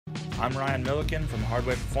I'm Ryan Milliken from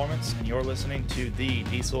Hardway Performance, and you're listening to the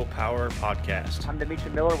Diesel Power Podcast. I'm Dimitri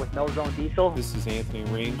Miller with No Zone Diesel. This is Anthony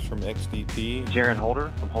Reams from XDP. Jaron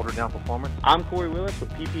Holder from Holderdown Performance. I'm Corey Willis with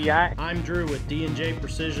PPI. I'm Drew with D&J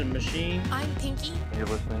Precision Machine. I'm Pinky. And you're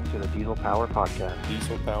listening to the Diesel Power Podcast.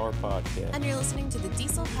 Diesel Power Podcast. And you're listening to the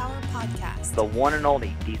Diesel Power Podcast. The one and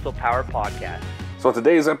only Diesel Power Podcast. So in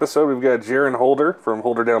today's episode, we've got Jaron Holder from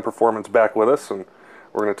Holderdown Performance back with us, and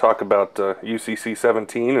we're going to talk about UCC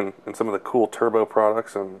 17 and some of the cool turbo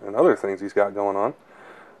products and other things he's got going on.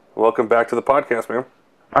 Welcome back to the podcast, man.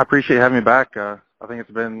 I appreciate having me back. I think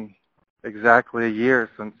it's been exactly a year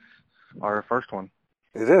since our first one.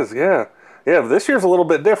 It is, yeah. Yeah, this year's a little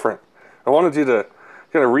bit different. I wanted you to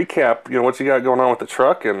kind of recap, what you got going on with the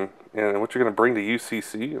truck and what you're going to bring to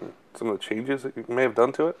UCC and some of the changes that you may have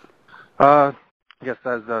done to it. I guess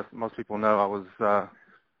as most people know, I was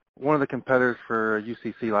one of the competitors for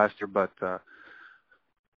UCC last year, but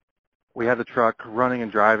we had the truck running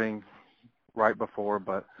and driving right before,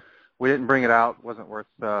 but we didn't bring it out. It wasn't worth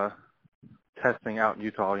testing out in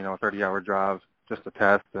Utah, a 30-hour drive just to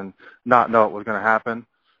test and not know what was going to happen.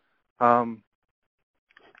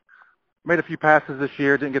 Made a few passes this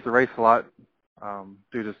year, didn't get to race a lot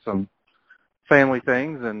due to some family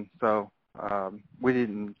things, and so we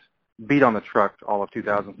didn't beat on the truck all of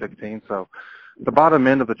 2016, so the bottom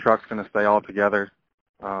end of the truck's going to stay all together.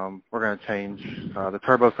 We're going to change the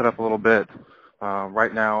turbo setup a little bit.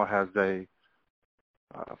 Right now it has a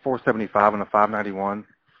 475 and a 591.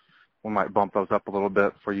 We might bump those up a little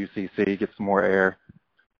bit for UCC, get some more air.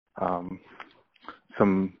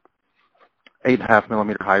 Some 8.5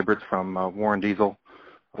 millimeter hybrids from Warren Diesel.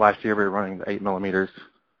 Last year we were running the 8 millimeters.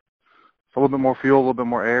 So a little bit more fuel, a little bit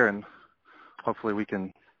more air, and hopefully we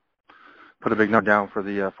can put a big nut down for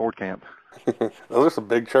the Ford camp. Those are some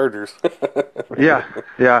big chargers. Yeah.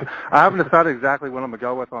 I haven't decided exactly what I'm going to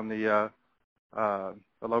go with on the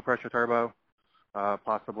low-pressure turbo.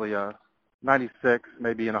 Possibly a 96,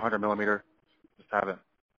 maybe in 100 millimeter. Just haven't,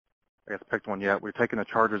 picked one yet. We're taking the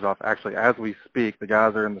chargers off. Actually, as we speak, the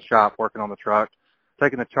guys are in the shop working on the truck,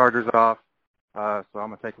 taking the chargers off. So I'm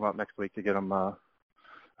going to take them up next week to get them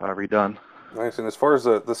redone. Nice. And as far as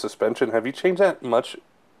the suspension, have you changed that much,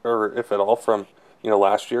 or if at all, from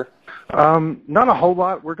last year? Not a whole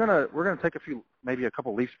lot. We're gonna take maybe a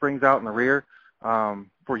couple leaf springs out in the rear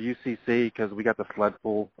for UCC because we got the sled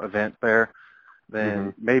pull event there.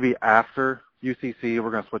 Then maybe after UCC,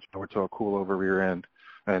 we're gonna switch over to a cool over rear end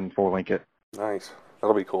and 4-link it. Nice.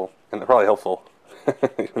 That'll be cool, and probably helpful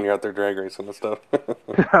when you're out there drag racing and stuff.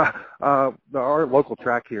 Our local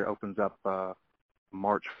track here opens up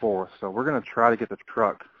March 4th, so we're gonna try to get the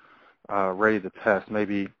truck ready to test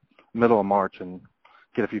maybe middle of March and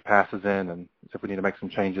get a few passes in, and if we need to make some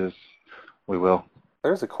changes, we will.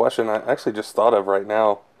 There's a question I actually just thought of right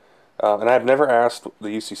now, and I've never asked the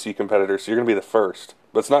UCC competitors, so you're going to be the first,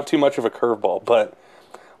 but it's not too much of a curveball, but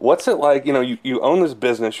what's it like, you own this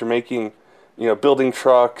business, you're making, building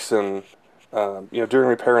trucks and, doing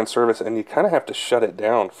repair and service, and you kind of have to shut it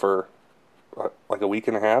down for like a week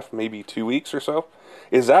and a half, maybe 2 weeks or so.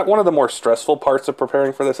 Is that one of the more stressful parts of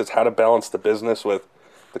preparing for this? It's how to balance the business with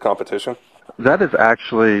the competition? That is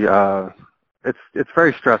actually, it's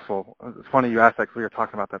very stressful. It's funny you asked that because we were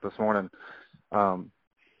talking about that this morning.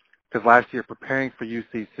 Because last year, preparing for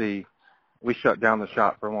UCC, we shut down the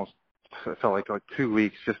shop for almost, it felt like 2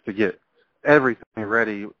 weeks just to get everything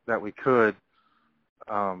ready that we could.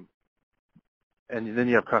 And then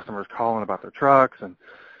you have customers calling about their trucks, and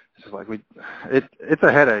it's just like it's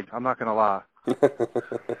a headache. I'm not going to lie.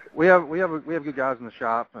 We have good guys in the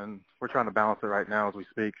shop, and we're trying to balance it right now as we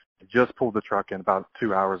speak. Just pulled the truck in about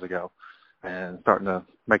 2 hours ago and starting to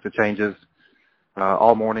make the changes.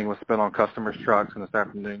 All morning was spent on customers' trucks, and this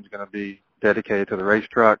afternoon is going to be dedicated to the race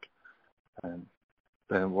truck. And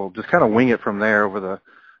then we'll just kind of wing it from there over the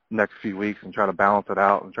next few weeks and try to balance it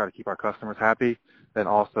out and try to keep our customers happy, and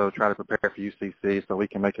also try to prepare for UCC so we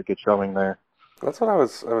can make a good showing there. That's what I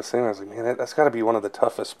was saying. I was like, man, that's got to be one of the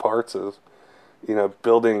toughest parts is,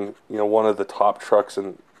 building, one of the top trucks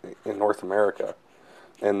in North America,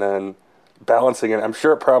 and then balancing it. I'm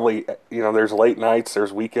sure it probably, there's late nights,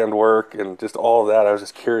 there's weekend work, and just all of that. I was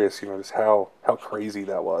just curious, just how crazy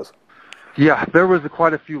that was. Yeah, there was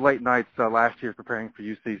quite a few late nights last year preparing for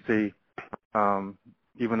UCC,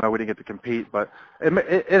 even though we didn't get to compete. But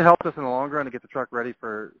it helped us in the long run to get the truck ready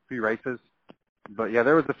for a few races. But, yeah,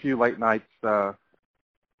 there was a few late nights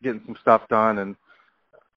getting some stuff done and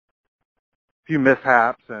a few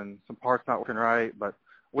mishaps and some parts not working right. But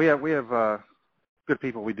we have good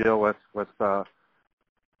people we deal with parts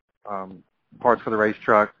for the race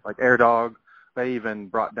truck, like Air Dog. They even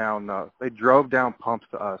brought down, they drove down pumps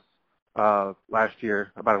to us last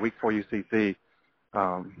year, about a week before UCC,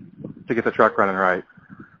 to get the truck running right.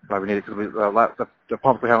 We needed because the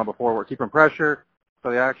pumps we had on before were keeping pressure,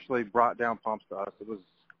 so they actually brought down pumps to us.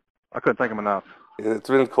 I couldn't thank them enough. It's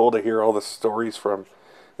been cool to hear all the stories from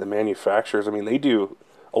the manufacturers. I mean, they do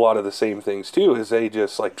a lot of the same things too, is they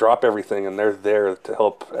just like drop everything and they're there to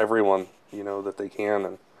help everyone, that they can.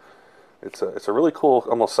 And it's a really cool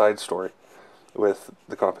almost side story with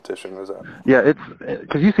the competition. Is that? Yeah, it's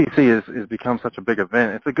because UCC is become such a big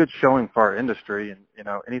event. It's a good showing for our industry, and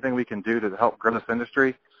anything we can do to help grow this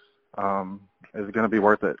industry is going to be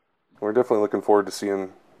worth it. We're definitely looking forward to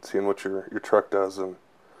seeing what your truck does, and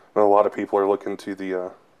I know a lot of people are looking to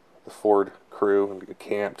the Ford crew and the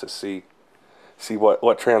camp to see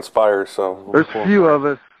what transpires. So there's a few of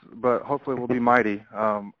us, but hopefully we'll be mighty.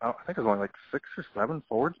 I think there's only like 6 or 7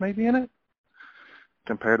 Fords maybe in it,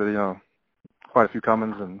 compared to quite a few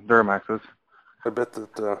Cummins and Duramaxes. I bet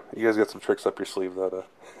that you guys got some tricks up your sleeve that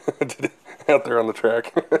out there on the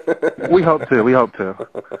track. We hope to.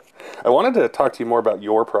 I wanted to talk to you more about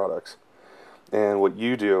your products and what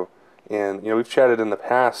you do. And we've chatted in the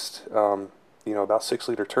past, about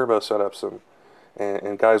 6-liter turbo setups,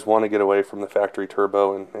 and guys want to get away from the factory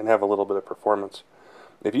turbo and have a little bit of performance.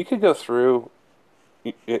 If you could go through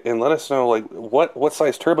and let us know like what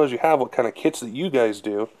size turbos you have, what kind of kits that you guys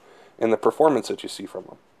do, and the performance that you see from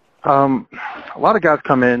them. A lot of guys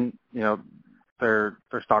come in, their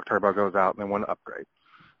stock turbo goes out and they want to upgrade.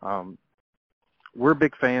 We're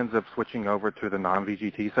big fans of switching over to the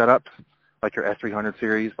non-VGT setups, like your S300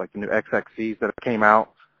 series, like the new XXCs that came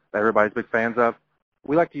out that everybody's big fans of.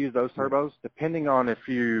 We like to use those turbos, depending on if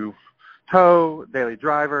you tow, daily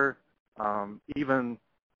driver, even,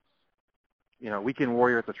 weekend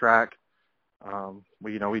warrior at the track.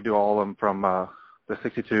 We do all of them from the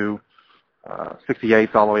 62,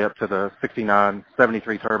 68s all the way up to the 69,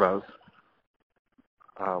 73 turbos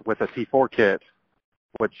with a T4 kit,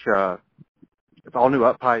 which it's all new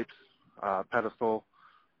up pipes, pedestal,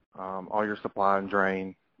 all your supply and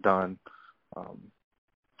drain done.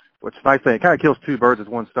 Which is a nice thing. It kind of kills 2 birds with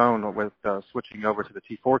 1 stone with switching over to the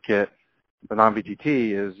T4 kit. The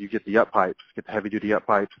non-VGT is you get the up pipes, get the heavy-duty up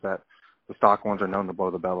pipes that the stock ones are known to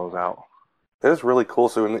blow the bellows out. That is really cool.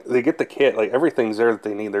 So when they get the kit, like everything's there that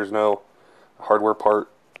they need. There's no hardware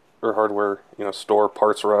part or hardware, store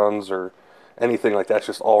parts runs or anything like that. It's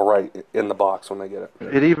just all right in the box when they get it.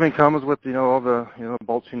 It even comes with, all the,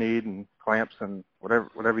 bolts you need and clamps and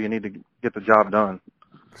whatever you need to get the job done.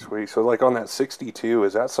 Sweet. So like on that 62,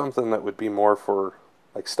 is that something that would be more for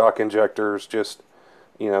like stock injectors, just,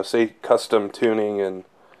 say custom tuning and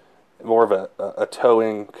more of a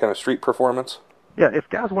towing kind of street performance? Yeah, if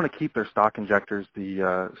guys want to keep their stock injectors,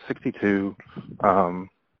 the 62,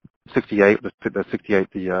 68, the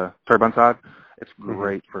 68, the turbine side, it's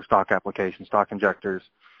great for stock applications, stock injectors.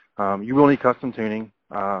 You will need custom tuning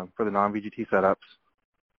for the non-VGT setups.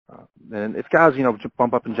 And if guys,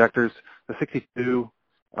 bump up injectors, the 62,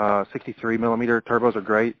 63 millimeter turbos are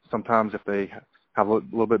great. Sometimes if they have a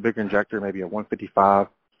little bit bigger injector, maybe a 155,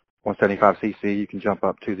 175 cc, you can jump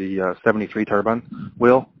up to the 73 turbine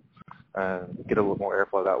wheel and get a little more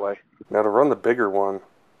airflow that way. Now to run the bigger one,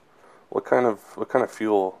 what kind of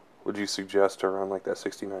fuel would you suggest to run like that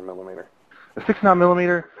 69 millimeter? The 69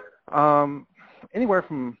 millimeter, anywhere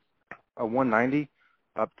from a 190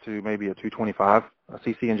 up to maybe a 225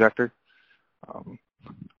 cc injector.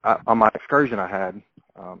 On my Excursion I had,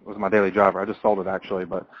 it was my daily driver. I just sold it actually,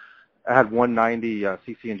 but I had 190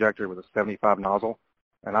 cc injector with a 75 nozzle,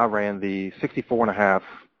 and I ran the 64.5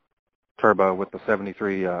 turbo with the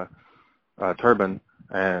 73 turbine,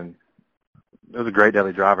 and it was a great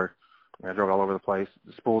daily driver. I drove all over the place.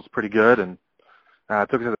 The spool's pretty good, and I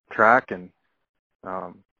took it to the track, and it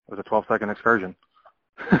was a 12-second excursion.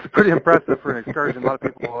 It's pretty impressive for an excursion. A lot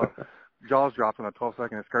of people jaws dropped on a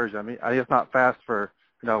 12-second excursion. I mean, it's not fast for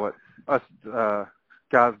what us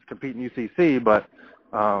guys competing UCC, but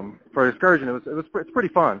for an excursion, it's pretty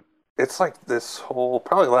fun. It's like this whole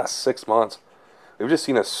probably last 6 months, we've just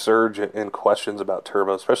seen a surge in questions about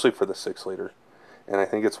turbo, especially for the 6-liter, and I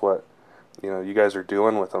think it's what you guys are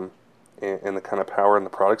doing with them and the kind of power and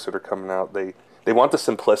the products that are coming out. They want the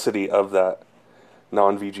simplicity of that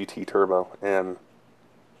non-VGT turbo, and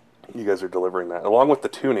you guys are delivering that, along with the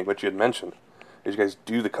tuning, which you had mentioned. You guys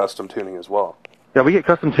do the custom tuning as well. Yeah, we get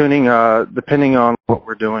custom tuning depending on what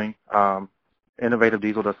we're doing. Innovative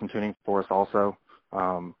Diesel does some tuning for us also.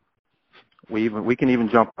 We can even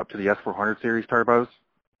jump up to the S400 series turbos.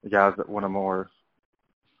 The guys that want to more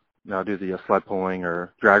do the sled pulling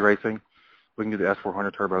or drag racing, we can do the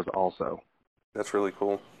S400 turbos also. That's really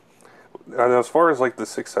cool. And as far as like the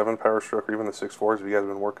 6.7 Power Stroke or even the 6.4s, have you guys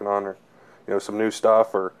been working on, or some new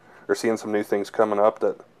stuff, or seeing some new things coming up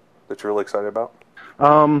that you're really excited about?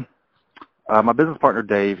 My business partner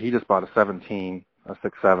Dave, he just bought a 17, a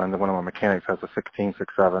 6.7. One of my mechanics has a 16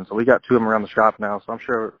 6.7. So we got two of them around the shop now. So I'm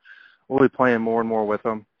sure we'll be playing more and more with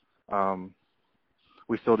them.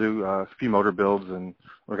 We still do a few motor builds, and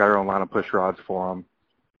we got our own line of push rods for them.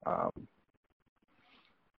 But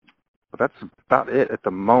that's about it at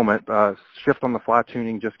the moment. Shift on the Fly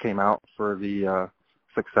tuning just came out for the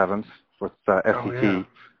 6.7s with SCT. Oh, yeah.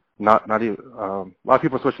 Not even, a lot of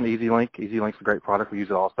people are switching to EasyLink. EasyLink's a great product. We use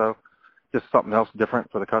it also. Just something else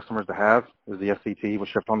different for the customers to have is the SCT with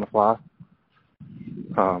Shift on the Fly.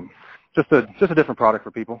 Just a different product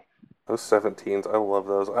for people. Those 17s, I love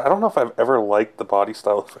those. I don't know if I've ever liked the body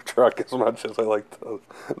style of a truck as much as I like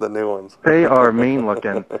the new ones. They are mean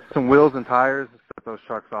looking. Some wheels and tires to set those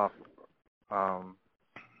trucks off.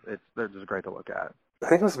 They're just great to look at. I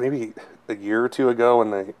think it was maybe a year or two ago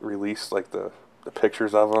when they released like the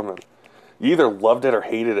pictures of them, and you either loved it or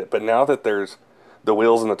hated it. But now that there's the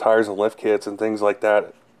wheels and the tires and lift kits and things like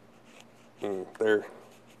that,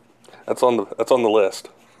 that's on the list.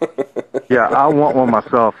 Yeah, I want one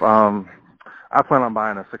myself. I plan on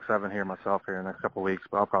buying a 6.7 here myself here in the next couple of weeks,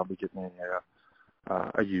 but I'll probably get me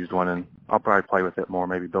a used one, and I'll probably play with it more,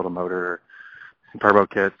 maybe build a motor or some turbo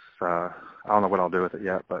kits. I don't know what I'll do with it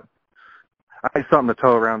yet, but I need something to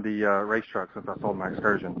tow around the race truck since I sold my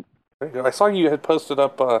Excursion. I saw you had posted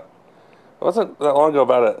up, it wasn't that long ago,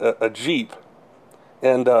 about a Jeep.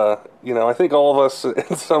 And, I think all of us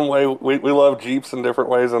in some way, we love Jeeps in different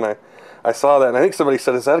ways, and I saw that, and I think somebody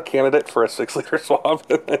said, is that a candidate for a 6-liter swap?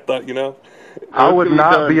 And I thought, I would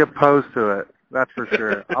not be opposed to it, that's for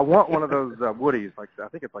sure. I want one of those Woodies, I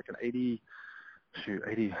think it's like an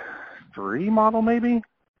 83 model maybe.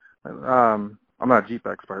 I'm not a Jeep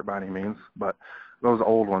expert by any means, but those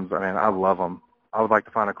old ones, I love them. I would like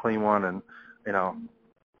to find a clean one, and,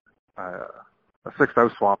 a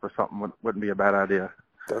 6.0 swap or something wouldn't be a bad idea.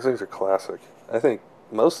 Those things are classic. I think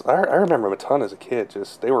I remember them a ton as a kid.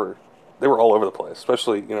 Just they were all over the place,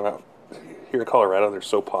 especially out here in Colorado. They're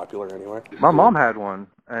so popular anyway. My mom had one,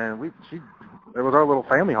 and it was our little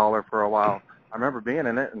family hauler for a while. I remember being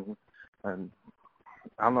in it, and I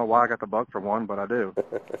don't know why I got the bug for one, but I do.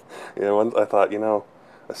 Yeah, I thought a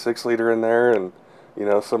 6-liter in there, and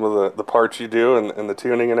some of the parts you do and the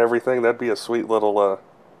tuning and everything, that'd be a sweet little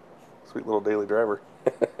daily driver.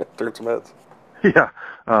 Turn some heads. Yeah,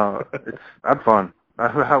 that's fun.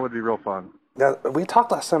 That would be real fun. Now, we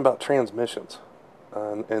talked last time about transmissions,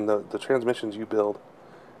 and the transmissions you build.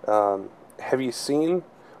 Have you seen,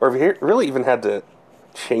 or have you really even had to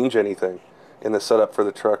change anything in the setup for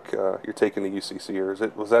the truck you're taking to UCC, or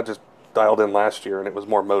was that just dialed in last year and it was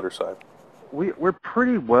more motor side? We're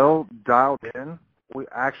pretty well dialed in. We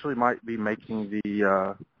actually might be making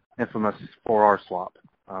the infamous 4R swap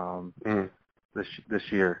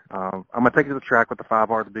this year. I'm going to take it to the track with the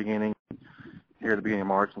 5R at the beginning, here at the beginning of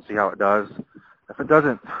March, and see how it does. If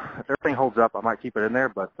everything holds up, I might keep it in there,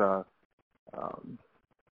 but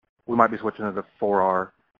we might be switching to the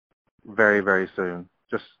 4R very, very soon,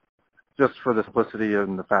 just for the simplicity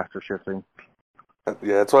and the faster shifting.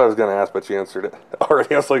 Yeah, that's what I was going to ask, but you answered it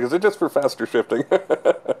already. I was like, is it just for faster shifting?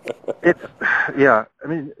 Yeah.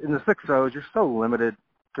 In the 6.0s, you're so limited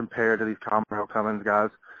compared to these Commonwealth Cummins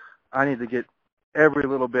guys. I need to get every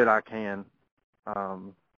little bit I can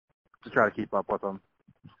to try to keep up with them.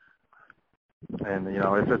 And,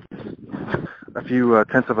 if it's a few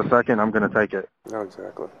tenths of a second, I'm going to take it. Oh,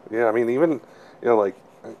 exactly. Yeah, even, like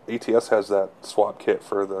ATS has that swap kit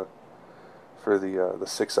for the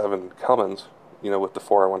 6.7 Cummins, with the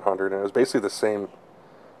 4R100, and it was basically the same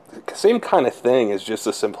kind of thing. Is just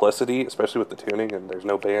the simplicity, especially with the tuning, and there's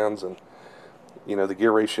no bands, and the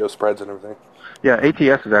gear ratio spreads and everything. Yeah,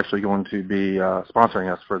 ATS is actually going to be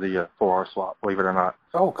sponsoring us for the 4R swap, believe it or not.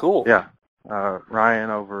 Oh, cool. Yeah. Ryan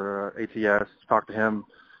over ATS, talked to him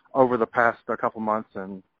over the past couple months,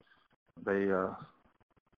 and they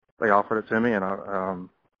offered it to me, and I'm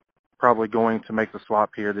probably going to make the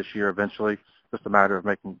swap here this year eventually. Just a matter of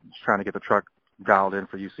trying to get the truck dialed in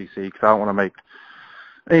for UCC, because I don't want to make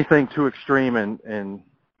anything too extreme and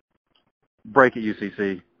break at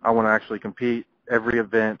UCC. I want to actually compete every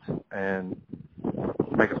event and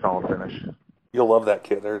make a solid finish. You'll love that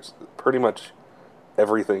kit. There's pretty much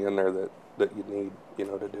everything in there that you need,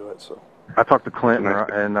 to do it. So I talked to Clint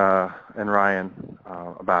and Ryan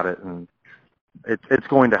about it, and it's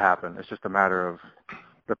going to happen. It's just a matter of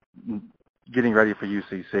getting ready for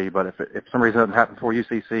UCC. But if for some reason it doesn't happen before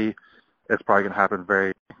UCC, it's probably going to happen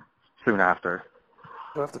very soon after.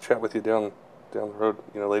 I'll have to chat with you down down the road,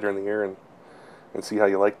 later in the year and see how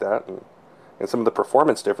you like that and some of the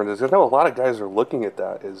performance differences. I know a lot of guys are looking at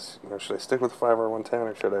that is, should I stick with the 5R110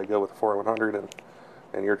 or should I go with the 4R100?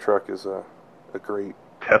 And your truck is a great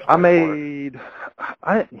test. I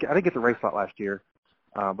didn't get the race lot last year,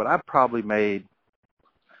 but I probably made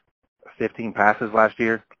 15 passes last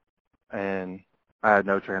year, and I had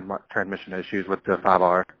no transmission issues with the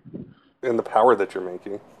 5R. And the power that you're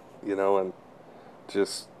making, and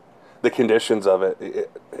just the conditions of it,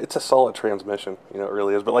 it's a solid transmission, it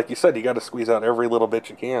really is. But like you said, you got to squeeze out every little bit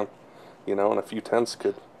you can, and a few tenths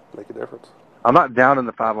could make a difference. I'm not down in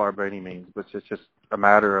the 5R by any means, but it's just a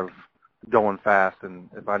matter of going fast, and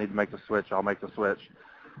if I need to make the switch, I'll make the switch.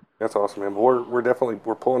 That's awesome, man. But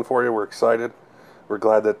we're pulling for you. We're excited. We're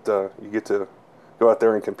glad that you get to go out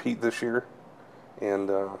there and compete this year, and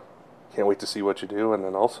can't wait to see what you do. And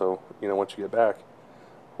then also, once you get back,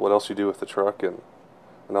 what else you do with the truck and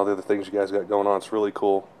all the other things you guys got going on. It's really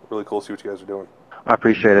cool to see what you guys are doing. I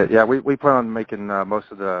appreciate it. Yeah, we plan on making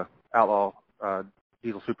most of the Outlaw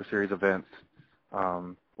Diesel Super Series events,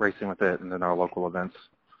 racing with it, and then our local events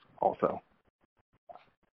also.